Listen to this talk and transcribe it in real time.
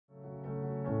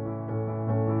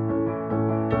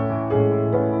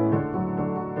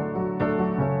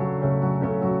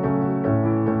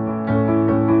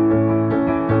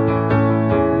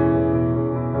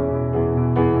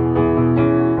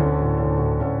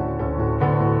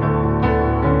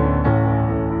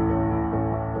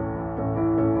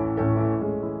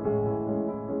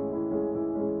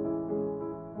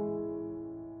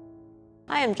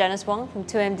I'm Janice Wong from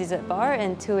 2am Dessert Bar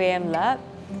and 2am Lab.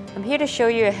 I'm here to show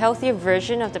you a healthier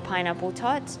version of the pineapple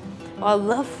tarts. Well, I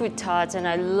love fruit tarts and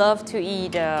I love to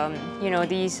eat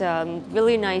these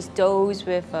really nice doughs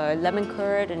with lemon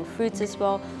curd and fruits as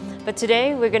well. But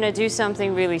today we're going to do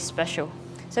something really special.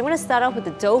 So I'm going to start off with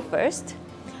the dough first.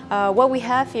 What we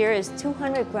have here is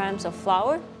 200 grams of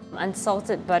flour,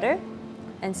 unsalted butter,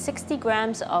 and 60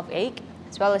 grams of egg,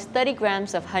 as well as 30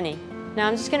 grams of honey. Now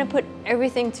I'm just going to put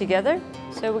everything together.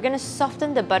 So we're going to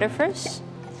soften the butter first.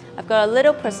 I've got a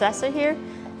little processor here.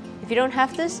 If you don't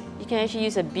have this, you can actually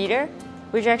use a beater,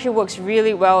 which actually works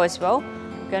really well as well.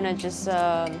 I'm going to just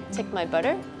take my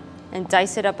butter and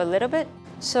dice it up a little bit.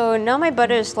 So now my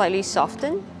butter is slightly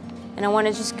softened, and I want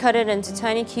to just cut it into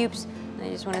tiny cubes. I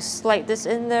just want to slide this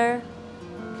in there.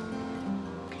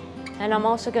 And I'm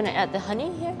also going to add the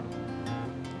honey here.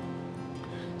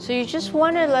 So you just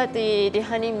want to let the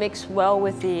honey mix well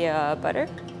with the butter.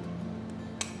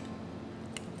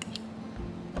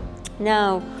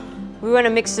 Now, we want to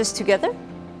mix this together.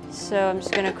 So I'm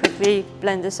just going to quickly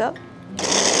blend this up.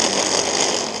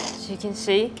 So you can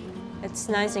see, it's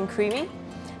nice and creamy.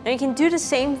 Now you can do the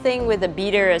same thing with the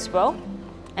beater as well.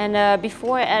 And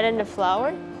before I add in the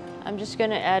flour, I'm just going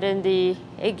to add in the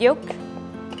egg yolk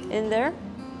in there.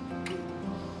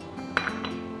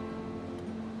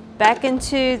 Back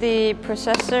into the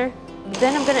processor.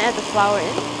 Then I'm going to add the flour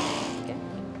in. Okay.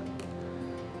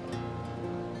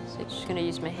 So I'm just going to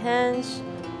use my hands,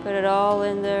 put it all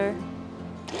in there.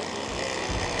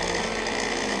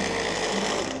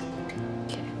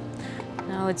 Okay.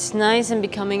 Now it's nice and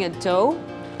becoming a dough.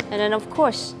 And then of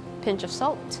course, pinch of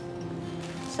salt.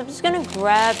 So I'm just going to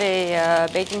grab a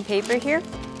baking paper here.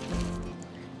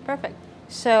 Perfect.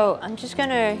 So I'm just going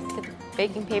to get the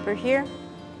baking paper here.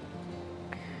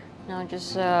 Now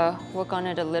just work on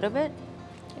it a little bit.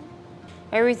 Okay.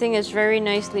 Everything is very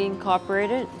nicely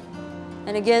incorporated.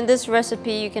 And again, this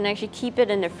recipe, you can actually keep it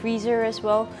in the freezer as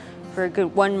well for a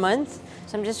good 1 month.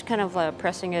 So I'm just kind of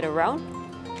pressing it around.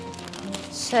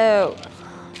 So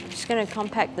I'm just going to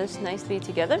compact this nicely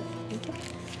together. Okay.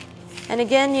 And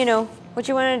again, what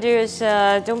you want to do is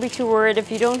don't be too worried.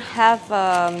 If you don't have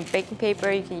baking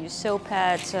paper, you can use soap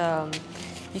pads.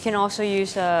 You can also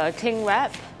use cling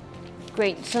wrap.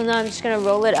 Great, so now I'm just going to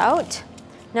roll it out.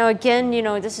 Now again, you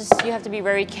have to be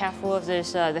very careful of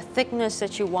this, the thickness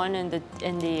that you want in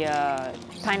the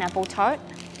pineapple tart,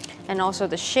 and also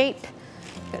the shape.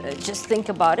 Just think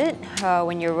about it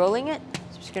when you're rolling it. So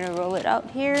I'm just going to roll it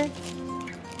out here,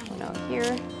 one out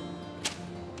here,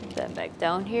 put that back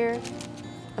down here.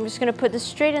 I'm just going to put this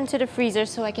straight into the freezer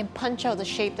so I can punch out the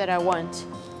shape that I want.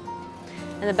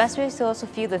 And the best way to also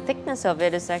feel the thickness of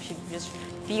it is actually just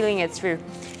feeling it through.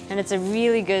 And it's a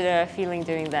really good feeling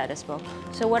doing that as well.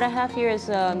 So what I have here is,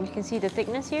 you can see the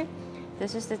thickness here.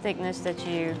 This is the thickness that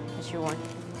you want.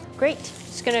 Great.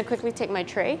 Just gonna quickly take my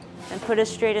tray and put it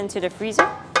straight into the freezer.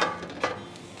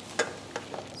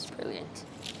 It's brilliant.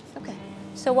 Okay.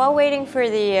 So while waiting for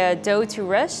the dough to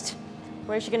rest,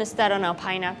 we're actually gonna start on our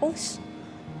pineapples.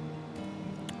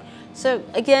 So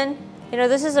again,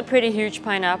 this is a pretty huge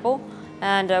pineapple,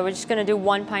 and we're just gonna do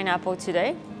 1 pineapple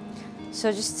today.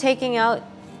 So just taking out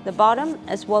the bottom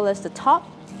as well as the top,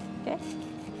 okay?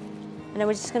 And then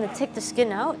we're just gonna take the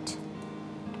skin out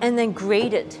and then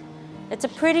grate it. It's a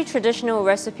pretty traditional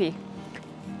recipe.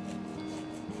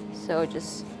 So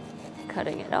just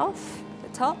cutting it off the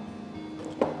top.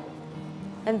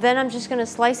 And then I'm just gonna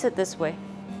slice it this way.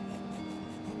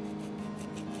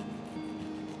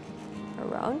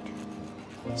 Around.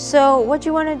 So what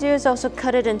you wanna do is also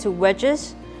cut it into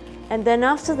wedges. And then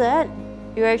after that,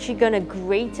 you're actually going to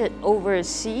grate it over a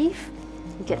sieve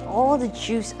and get all the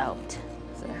juice out.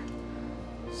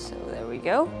 So there we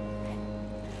go.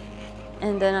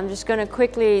 And then I'm just going to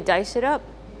quickly dice it up.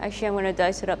 Actually, I'm going to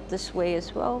dice it up this way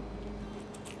as well.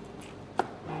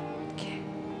 Okay.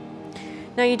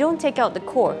 Now you don't take out the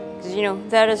core, because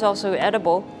that is also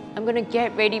edible. I'm going to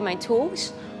get ready my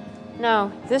tools.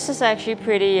 Now, this is actually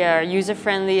pretty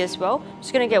user-friendly as well. I'm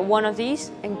just going to get one of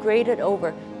these and grate it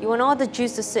over. You want all the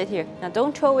juice to sit here. Now,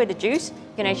 don't throw away the juice.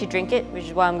 You can actually drink it, which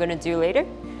is what I'm going to do later.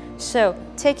 So,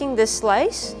 taking this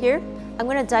slice here, I'm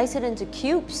going to dice it into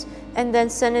cubes and then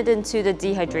send it into the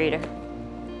dehydrator.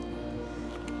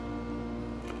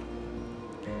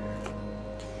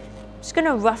 Just going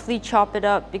to roughly chop it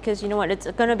up because you know what, it's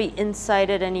going to be inside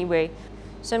it anyway.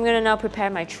 So I'm going to now prepare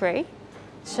my tray.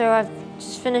 So I've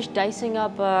just finished dicing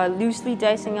up, loosely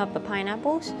dicing up the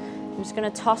pineapples. I'm just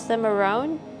going to toss them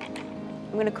around.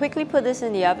 I'm going to quickly put this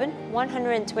in the oven,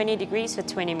 120 degrees for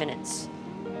 20 minutes.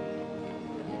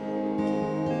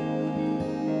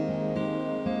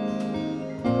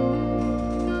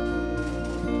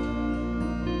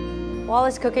 While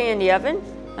it's cooking in the oven,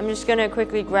 I'm just gonna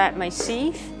quickly grab my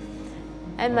sieve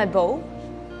and my bowl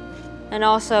and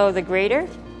also the grater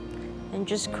and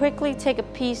just quickly take a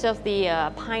piece of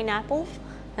the pineapple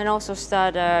and also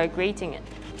start grating it.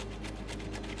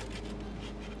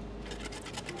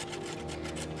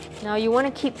 Now you want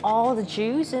to keep all the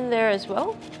juice in there as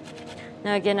well.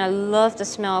 Now again, I love the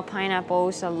smell of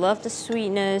pineapples, I love the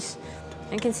sweetness.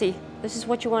 And you can see, this is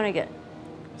what you want to get.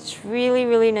 It's really,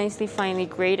 really nicely finely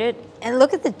grated. And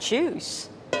look at the juice.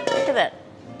 Look at that.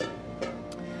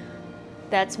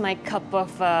 That's my cup of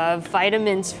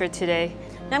vitamins for today.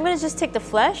 Now I'm going to just take the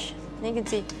flesh. And you can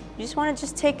see, you just want to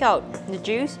just take out the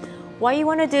juice. Why you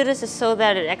want to do this is so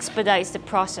that it expedites the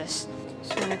process.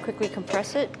 So I'm going to quickly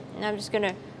compress it. And I'm just going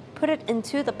to put it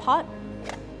into the pot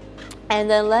and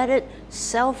then let it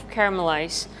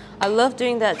self-caramelize. I love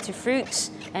doing that to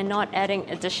fruits and not adding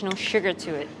additional sugar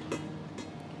to it.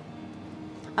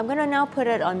 I'm gonna now put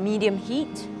it on medium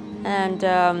heat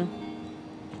and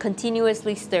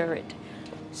continuously stir it.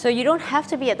 So you don't have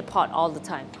to be at the pot all the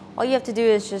time. All you have to do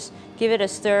is just give it a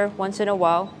stir once in a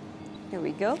while. Here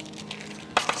we go.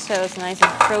 So it's nice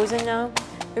and frozen now.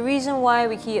 The reason why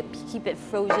we keep it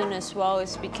frozen as well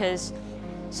is because,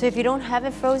 so if you don't have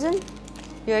it frozen,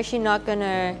 you're actually not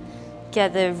gonna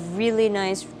get the really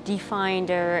nice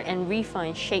defined and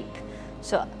refined shape.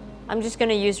 So I'm just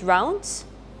gonna use rounds,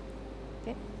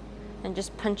 okay, and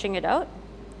just punching it out.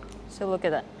 So look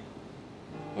at that.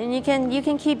 And you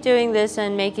can keep doing this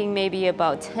and making maybe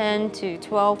about 10 to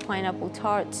 12 pineapple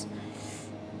tarts.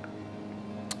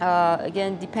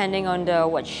 Again, depending on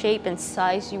what shape and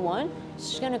size you want.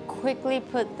 Just gonna quickly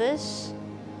put this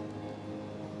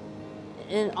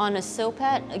on a sill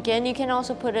pad. Again, you can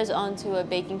also put this onto a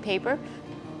baking paper.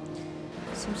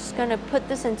 So I'm just gonna put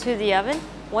this into the oven,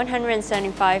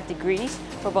 175 degrees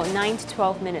for about 9 to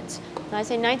 12 minutes. Now I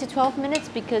say 9 to 12 minutes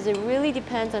because it really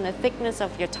depends on the thickness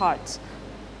of your tarts.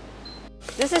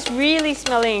 This is really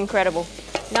smelling incredible.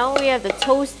 Now we have the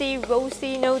toasty,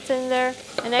 roasty notes in there,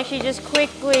 and actually just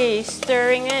quickly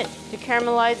stirring it to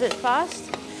caramelize it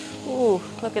fast. Ooh,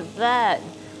 look at that.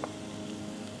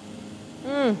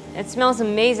 It smells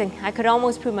amazing. I could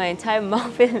almost put my entire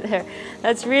mouth in there.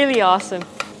 That's really awesome.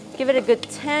 Give it a good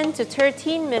 10 to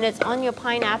 13 minutes on your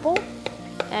pineapple,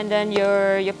 and then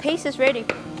your paste is ready.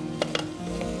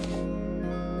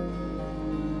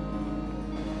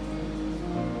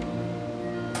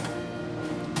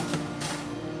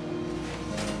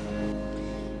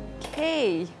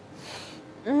 Okay.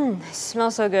 It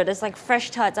smells so good. It's like fresh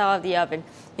tarts out of the oven.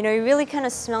 You know, you really kind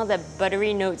of smell that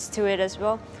buttery notes to it as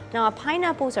well. Now our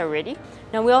pineapples are ready.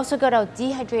 Now we also got our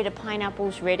dehydrated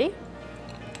pineapples ready.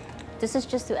 This is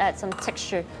just to add some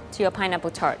texture to your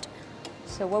pineapple tart.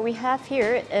 So what we have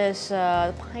here is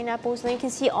the pineapples. Now you can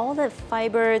see all the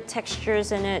fiber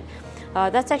textures in it.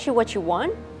 That's actually what you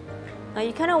want. Now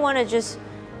you kind of want to just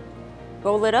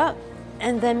roll it up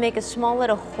and then make a small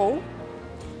little hole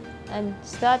and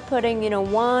start putting,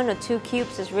 1 or 2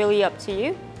 cubes is really up to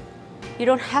you. You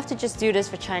don't have to just do this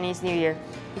for Chinese New Year.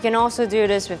 You can also do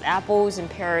this with apples and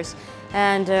pears.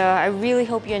 And I really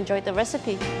hope you enjoyed the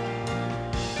recipe.